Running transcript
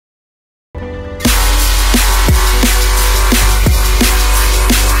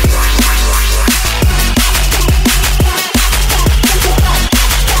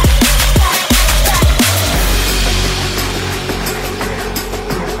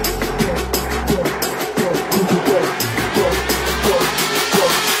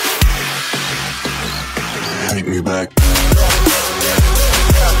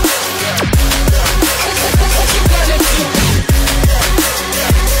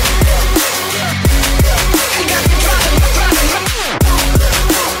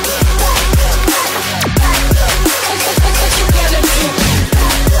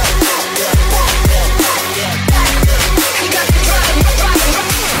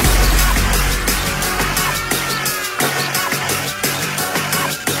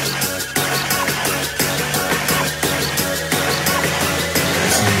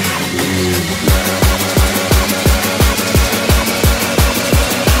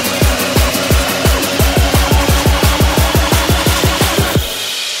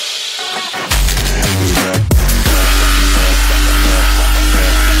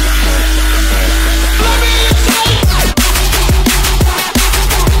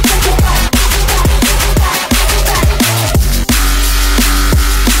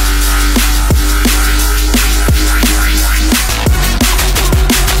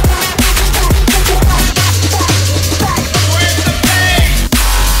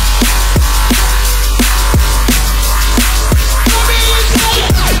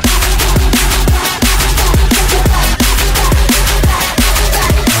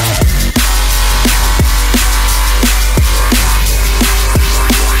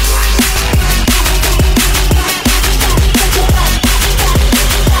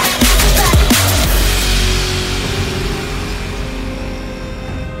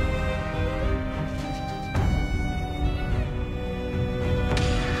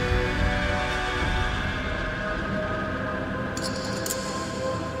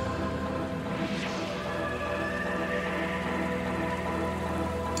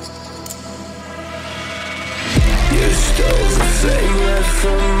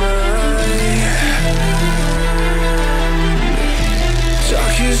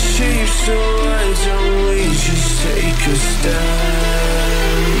could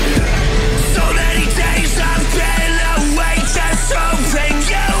stand. So many days I've been away, just hoping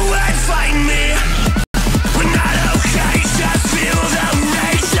you would find me. We're not okay, just feel the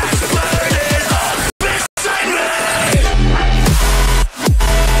rage that's burning up beside me.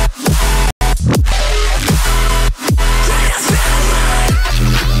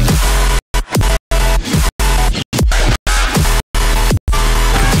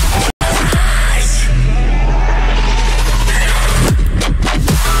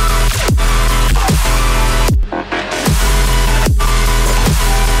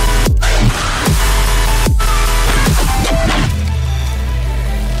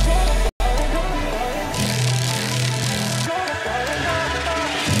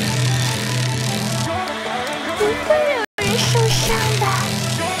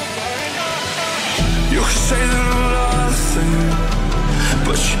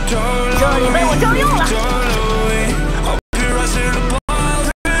这里被我征用了，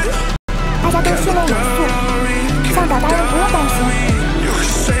大家都训练有素，向导大人不用担心。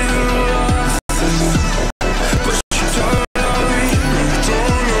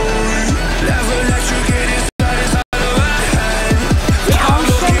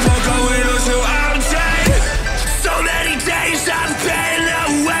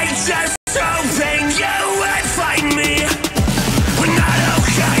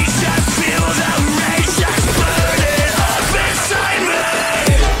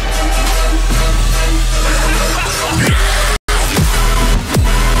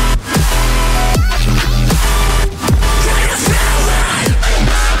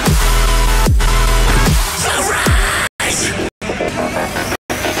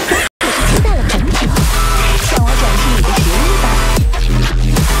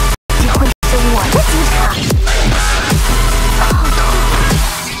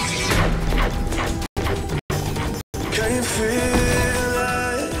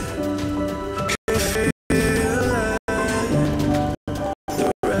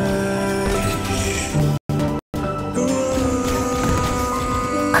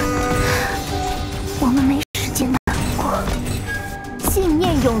我们没时间难过，信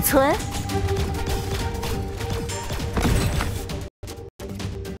念永存。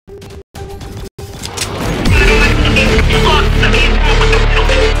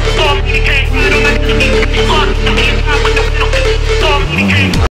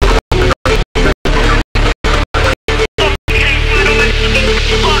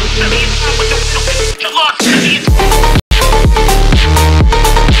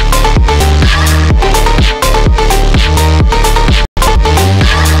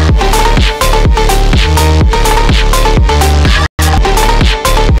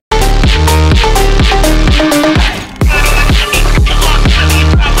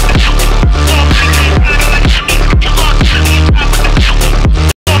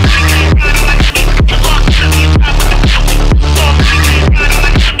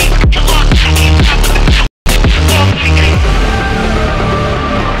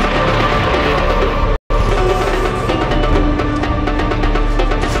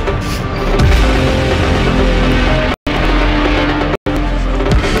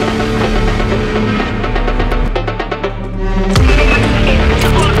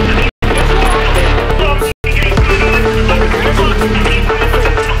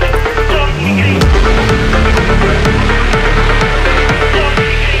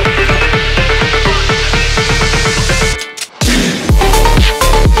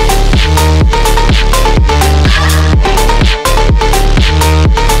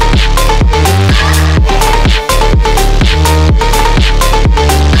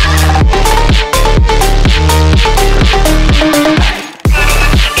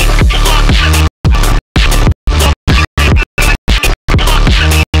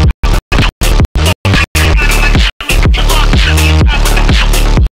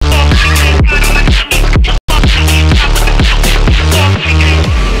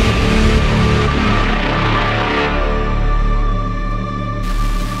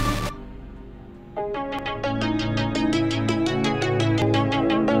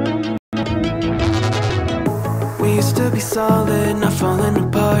Used to be solid, not falling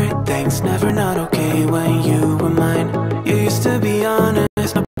apart. Things never not okay when you were mine. You used to be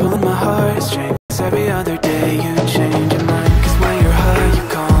honest, not pulling my heartstrings. Every other day you change your mind. Cause when you're high you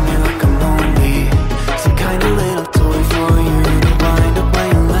call me like I'm lonely. Some kind of little toy for you to wind up when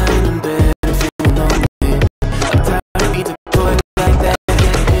you land in bed and feel lonely. I'm tired of being deployed like that.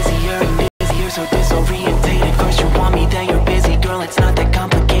 Getting busier and busier, so disorientated. Cause you want me, then you're busy. Girl, it's not that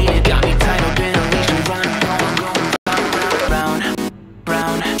complicated. Got me tied up in a leash and run. Round,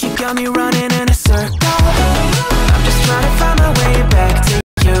 round, you got me running in a circle. I'm just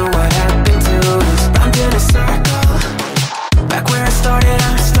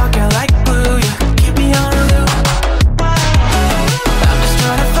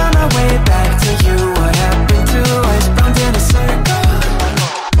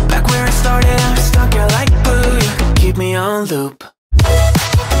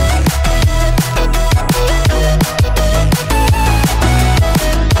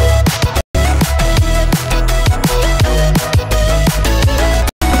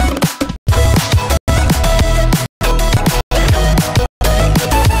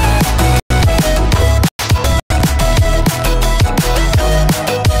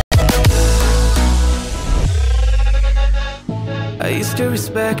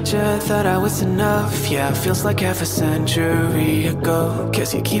respect you, thought I was enough. Yeah, it feels like half a century ago.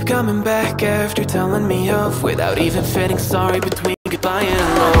 Guess you keep coming back after telling me off, without even feeling sorry between goodbye and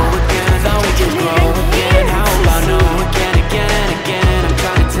hello again. Thought we could grow again, how about no again, again and again. I'm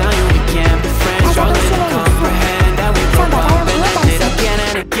trying to tell you we can't be friends, struggling to comprehend that we broke up and I did again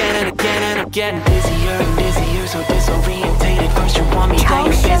and again and again. And I'm getting busier and busier, so disorientated. First you want me, then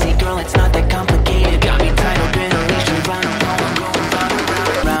you're busy, girl, it's not that complicated. Got me tied up in a leash and round and round and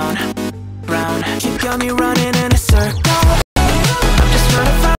round, round. You got me running in a circle. I'm just trying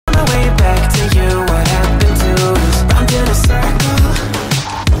to find my way back to you. What happened to us? Round in a circle.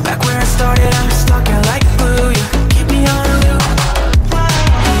 Back where I started, I'm stuck in like glue. You keep me on a loop.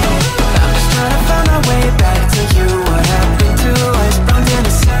 I'm just trying to find my way back to you. What happened to us? Round in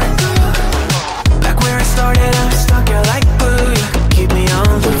a circle. Back where I started, I'm stuck in like glue. You keep me on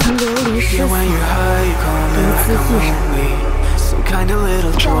a loop. Yeah, when you're high, you call me like I'm lonely. Some kind of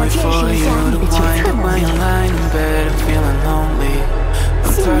little joy for you to wind up when you're lying in bed and feeling lonely.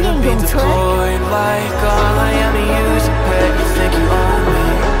 I'm tired of being deployed like all I am to use a pet. You think you own me?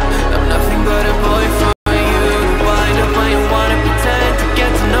 I'm nothing but a boy for you to wind up when you wanna pretend to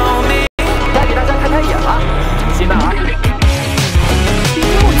get to know me. 再给大家开开眼了，新的啊！雨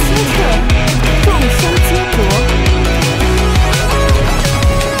露清澈，众生皆浊。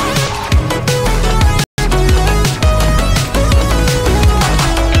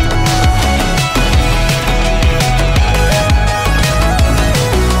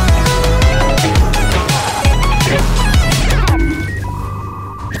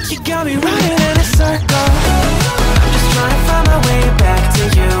You got me running in a circle. I'm just trying to find my way back to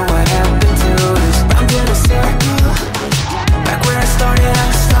you. What happened to us? Round in a circle. Back where I started,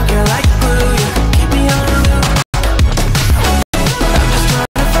 I'm stuck here like glue. You keep me on a loop. I'm just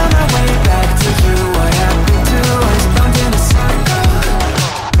trying to find my way back to you. What happened to us? Round in a circle.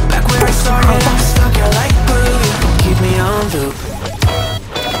 Back where I started, I'm stuck here like glue. You keep me on loop.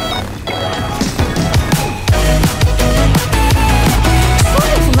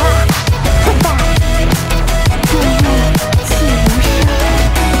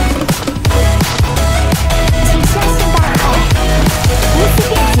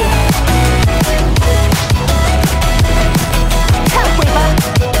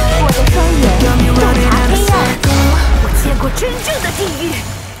 真正的地狱，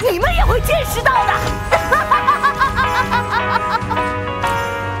你们也会见识到的。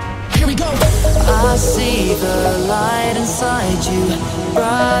I see the light inside you,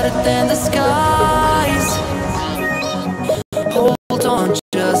 brighter than the skies. Hold on,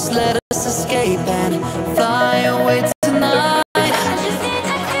 just let us escape and fly away tonight.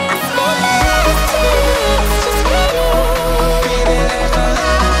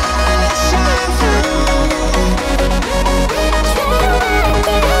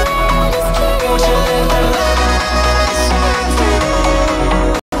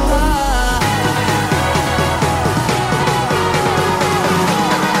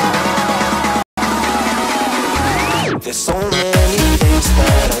 There's so many things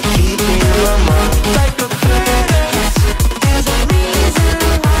that I keep in my mind, like a past. There's a reason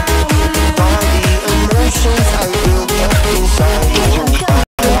why. All the emotions I built up inside you.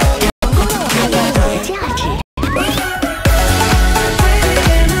 价值。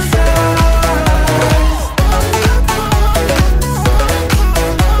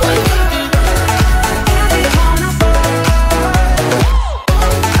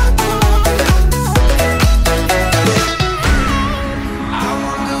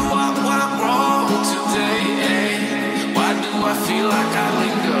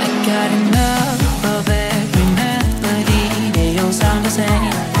Got enough of every melody, they all sound the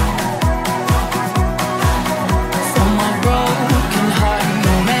same. For my broken heart,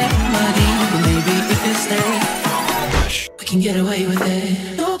 no remedy, but maybe if you stay, we can get away with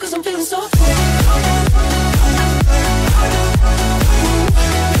it. No, 'cause I'm feeling so free.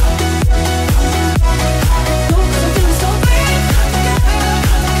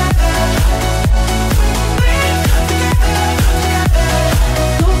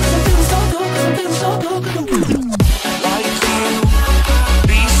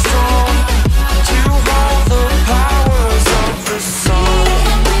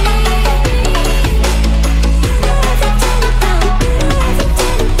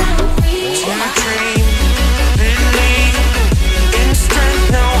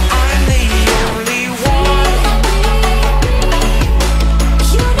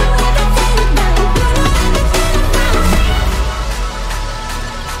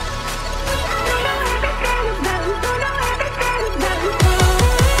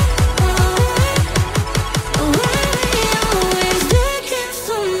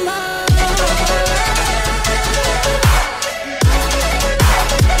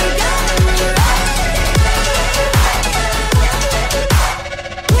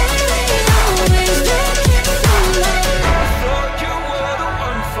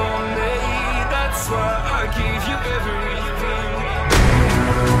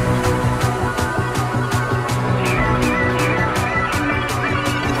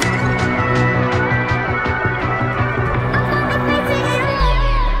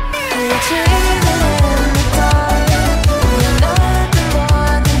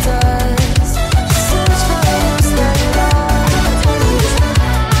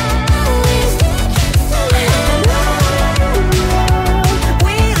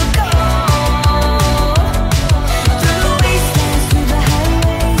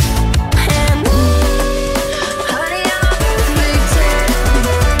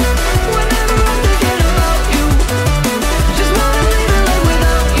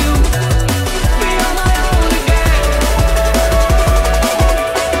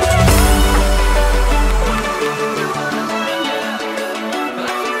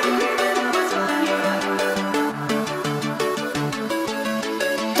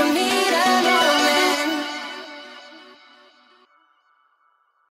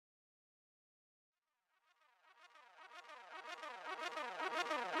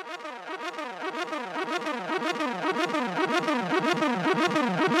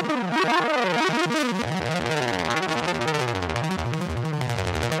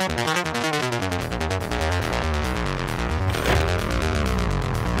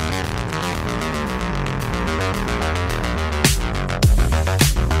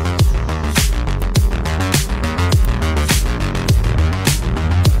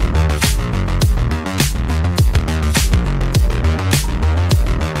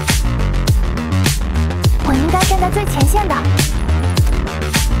 最前线的。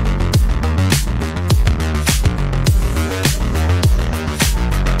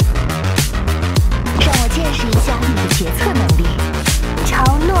让我见识一下你的决策能力。着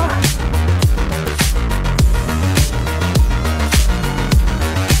落。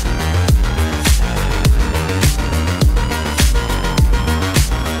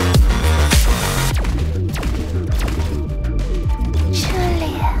这里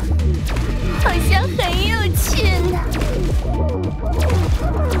好像很有趣呢。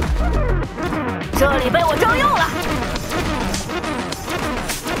这里被我征用了。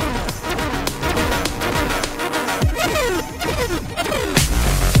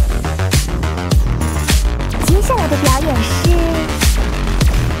接下来的表演是。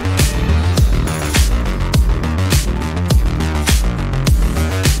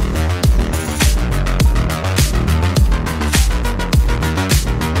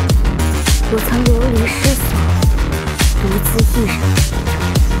我曾流离失所，独自一人。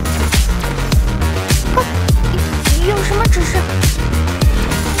有什么指示？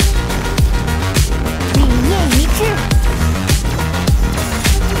理念一致。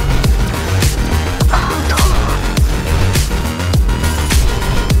好痛！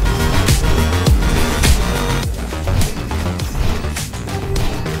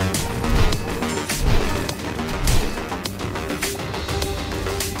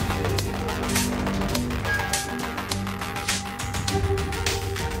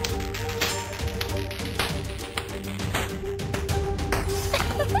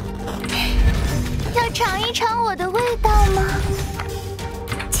要尝一尝我的味道吗？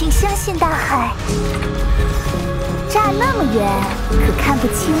请相信大海。站那么远，可看不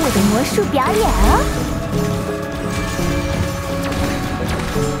清我的魔术表演哦。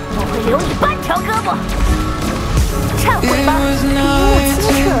我会留你半条胳膊。忏悔吧，云雾清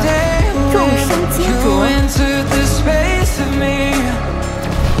澈，众生皆浊。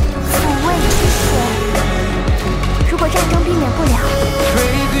抚慰之水。如果战争避免不了，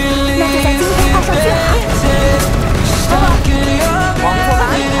那就在今天画上句号。来吧，往我们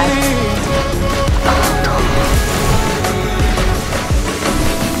安排。好痛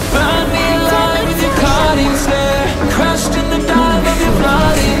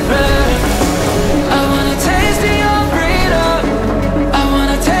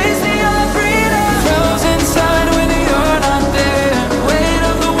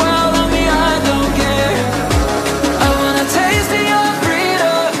！Taste of your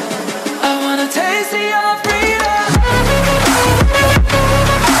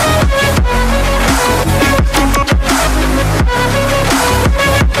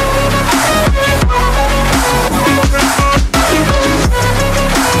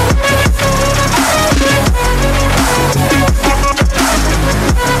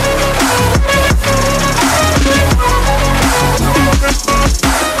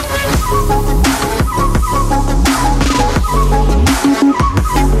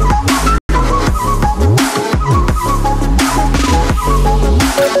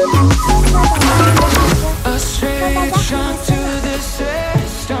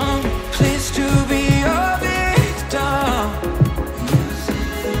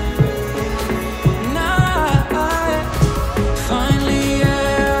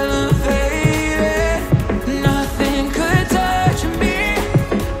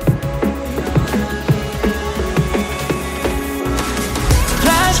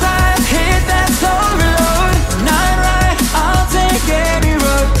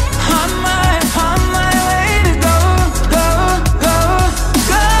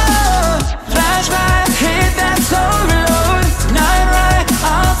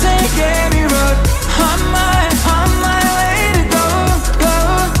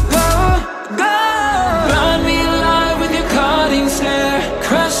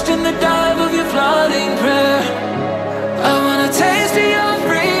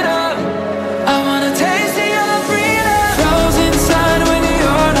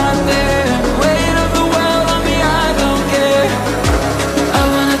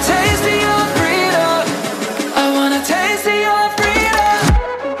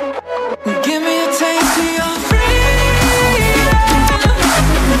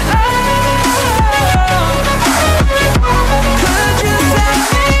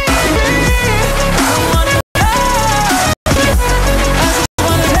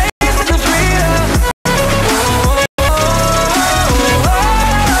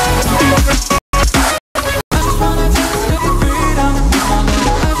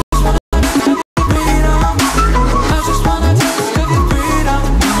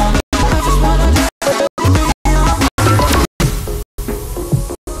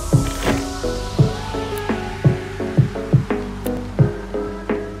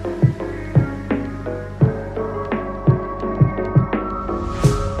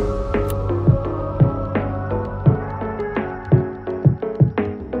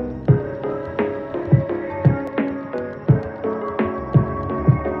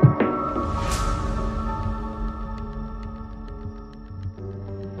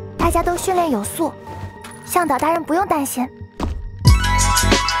大家都训练有素，向导大人不用担心。